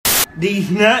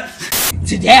These nuts.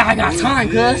 Today I got time,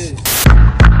 cuz.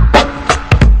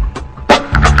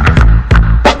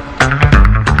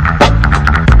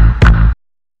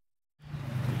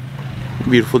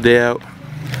 Beautiful day out.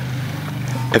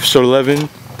 Episode 11.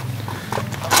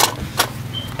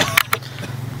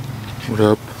 What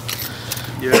up?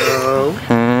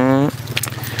 Yo.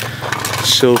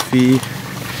 Sophie.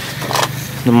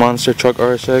 The monster truck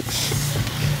RSX.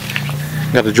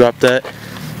 Gotta drop that.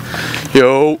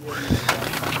 Yo.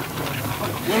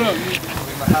 What up?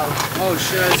 Oh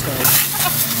shit, I started.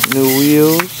 New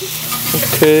wheels.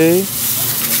 Okay.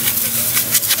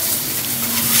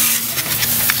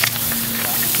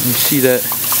 You see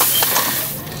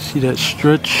that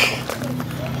stretch.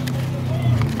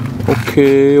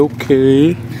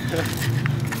 Okay.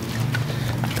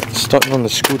 Starting on the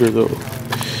scooter though.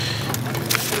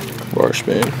 Bars,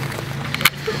 man.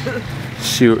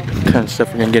 See what kind of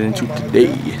stuff we're gonna get into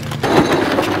today.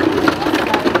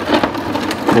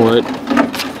 What?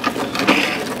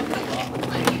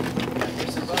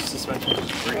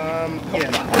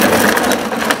 Yeah.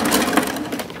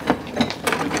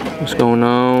 What's going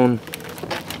on?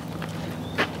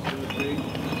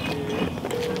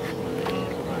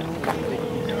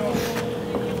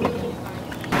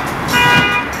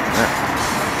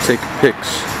 Take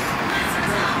pics.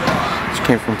 This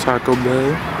came from Taco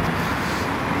Bell.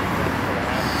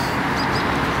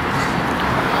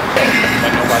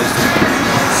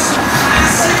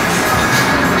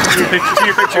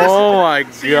 Oh my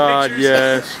god,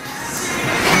 yes.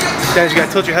 Guys, you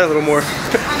gotta tilt your head a little more.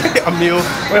 A meal.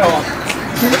 Wait, hold on.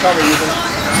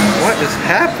 What is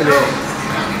happening?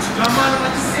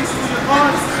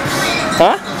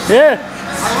 Huh? Yeah.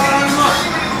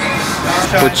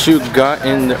 What you got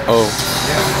in there? Oh.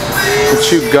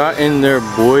 What you got in there,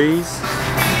 boys?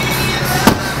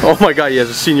 Oh my god, yes,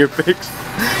 I've seen your pics.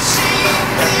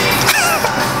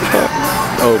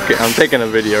 Okay, I'm taking a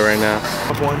video right now.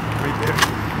 One right there.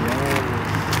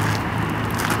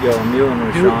 Yo, Emil and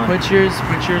Rashawn. Put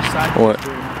your side. What?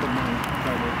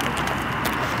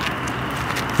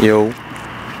 Yo.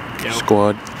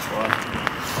 Squad.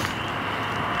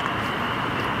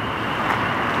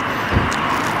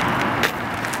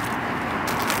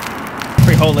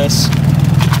 Hold this.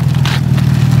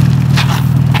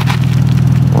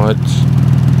 What?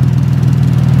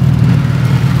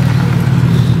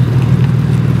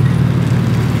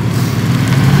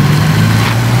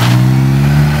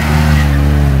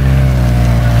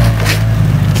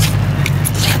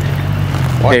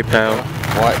 Hey pal.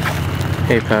 What?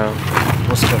 Hey pal.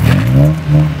 What's cooking?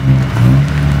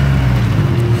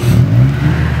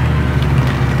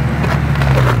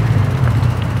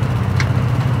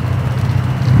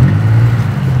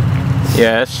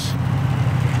 Yes.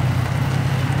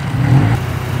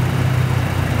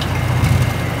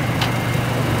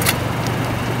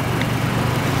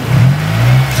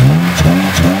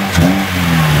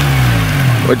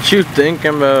 What you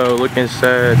thinking about? Looking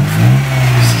sad.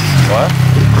 What?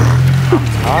 I'm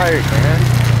tired, man.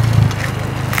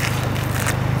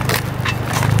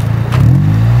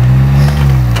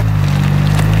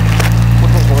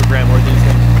 What's the hologram worth these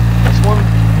things? This one?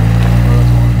 Or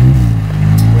this one?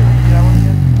 Wait, can you do that one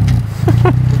again?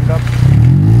 Look it up.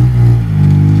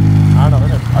 I don't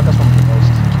know. I got one the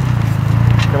most.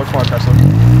 Yeah, which one, Tesla?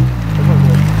 This one's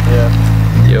good. Yeah.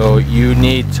 Yo, you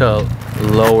need to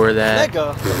lower that.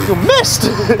 Nigga, you missed!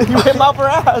 You hit my upper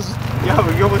ass! Yo,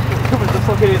 you was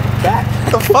dislocated back.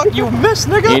 The fuck you missed,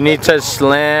 nigga? You need to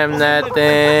slam that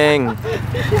thing.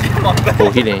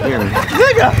 Oh, he didn't hear me.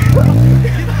 Nigga!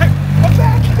 Come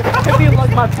back! I feel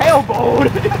like my tailbone.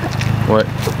 What?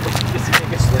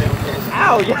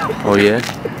 Ow, yeah. Oh yeah?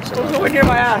 Don't go near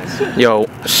my ass. Yo,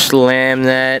 slam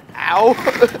that. Ow.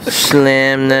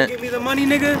 Slam that. Give me the money,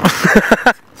 nigga.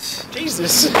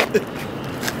 Jesus.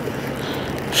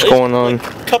 What's going on?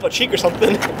 Cup of cheek or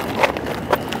something.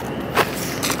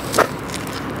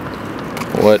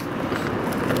 What?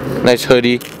 Nice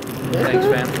hoodie. Thanks,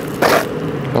 fam.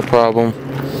 No problem.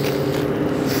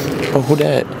 Oh, who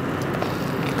that?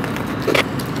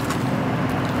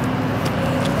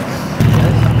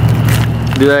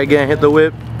 Do that again, hit the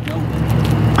whip.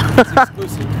 It's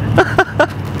exclusive.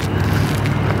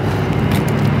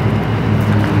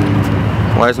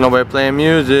 Why is nobody playing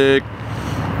music?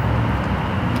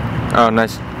 Oh,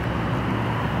 nice.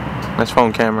 Nice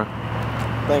phone camera.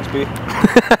 Thanks, B.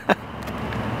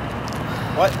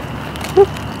 What?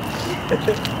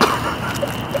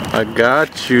 I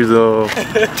got you though.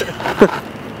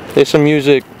 Play some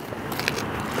music.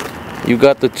 You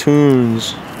got the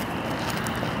tunes.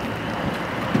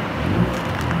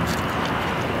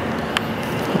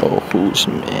 Oh, Juice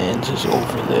Man's is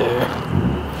over there.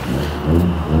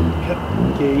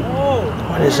 Okay.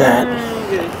 What is that?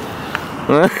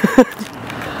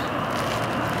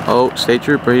 Oh, state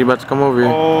trooper, he about to come over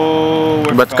here. Oh, we're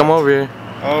He about to come over here.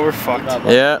 Oh, we're fucked.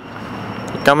 Yeah.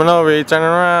 He coming over, he turning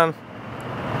around.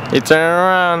 He turning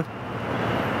around.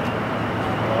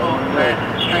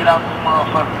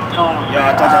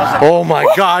 Oh my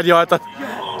god, yo, I thought.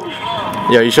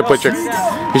 Yo, you should put your.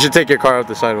 You should take your car off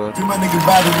the sidewalk. Did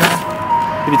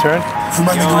he turn?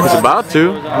 He's about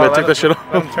to. But took the shit off.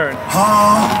 Let him turn.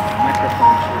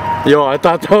 Yo, I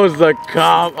thought that was the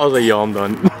cop. I was like, yo, I'm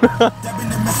done.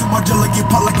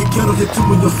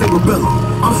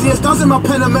 I'm seeing stars in my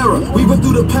Panamera. We went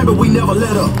through the pain, but we never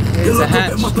let up. It's a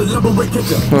hatch.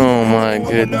 Oh my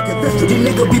goodness. These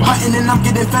niggas be biting and I'm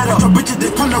getting fed up. Bitches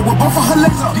that come up with both of her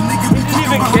legs up. These niggas be Didn't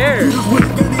even care.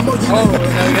 Oh,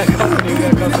 now we got company. We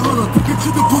got company.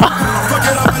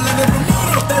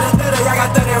 I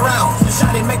got 30 rounds.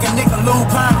 Shotty make a nigga lose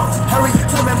pounds. Hurry,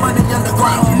 tell me money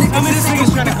underground. How many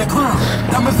niggas trying to the crown?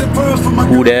 Diamonds and pearls for my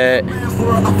Who that? I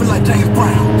feel like James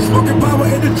Brown. Smoking power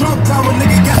in the Trump tower,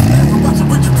 nigga got I'm watching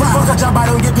Richard Pryor. Fuck a job, I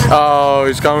don't get paid. Oh,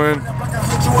 he's coming.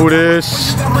 Who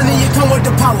this? Got money, you come with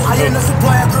the power. I ain't a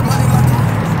supplier, grip money like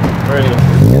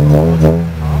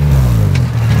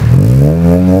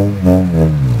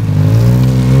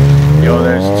Yo,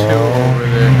 there's two over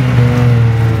there.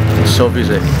 Sophie's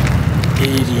an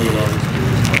idiot.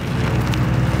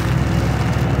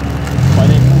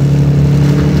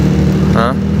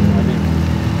 Huh?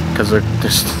 Because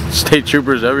there's state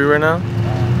troopers everywhere now?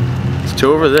 There's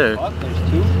two over there. What? There's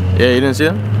two? Yeah, you didn't see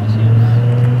them?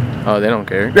 Oh, they don't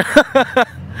care. What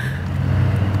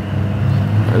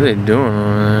are they doing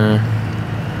over there?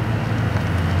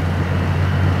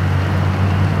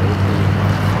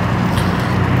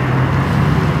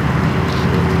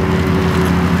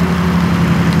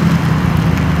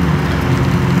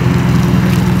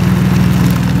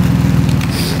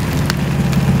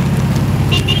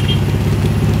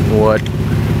 What?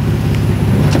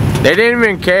 They didn't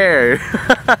even care.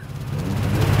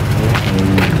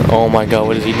 Oh my god,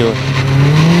 what is he doing?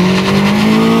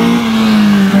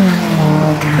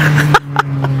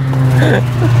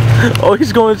 Oh,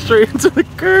 he's going straight into the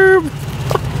curb.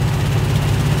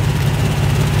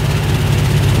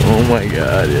 Oh my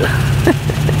god, yeah.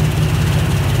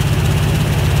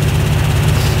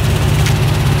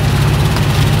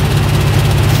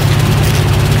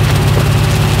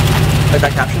 Like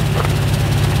that caption?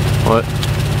 What?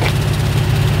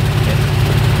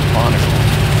 Honor.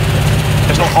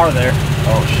 There's no R there.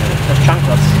 Oh shit. There's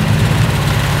chunklets.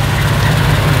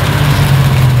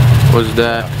 What's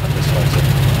that?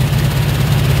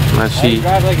 Let's Why you see.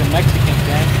 drive like a Mexican,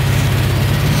 gang?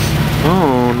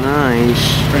 Oh, nice.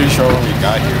 Pretty sure when we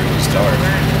got here it was dark.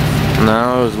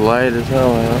 Now it was light as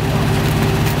hell, yeah.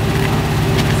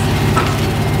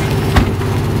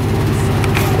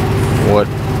 What?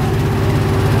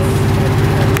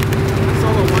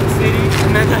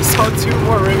 and then I saw two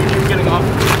more revenue getting off.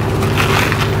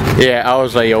 Yeah, I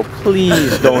was like, yo,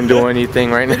 please don't do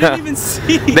anything right now. I didn't even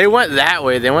see. They went that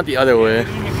way. They went the other way.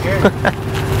 Keep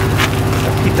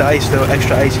the ice though,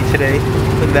 extra icy today.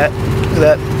 Look at that. Look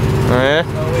at that. Oh, yeah?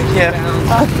 Yeah.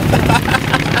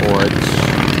 What?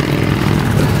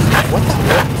 What the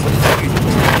fuck?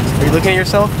 Are you looking at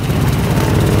yourself?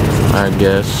 I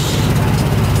guess.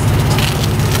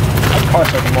 Car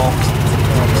circle mall.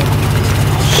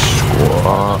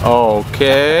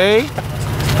 Okay.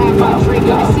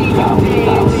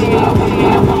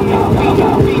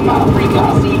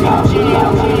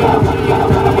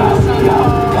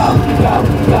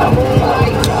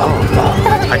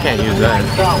 I can't use that.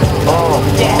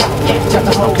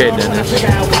 Okay, Dennis.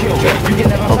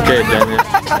 Okay, Dennis.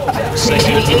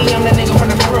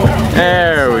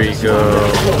 There we go.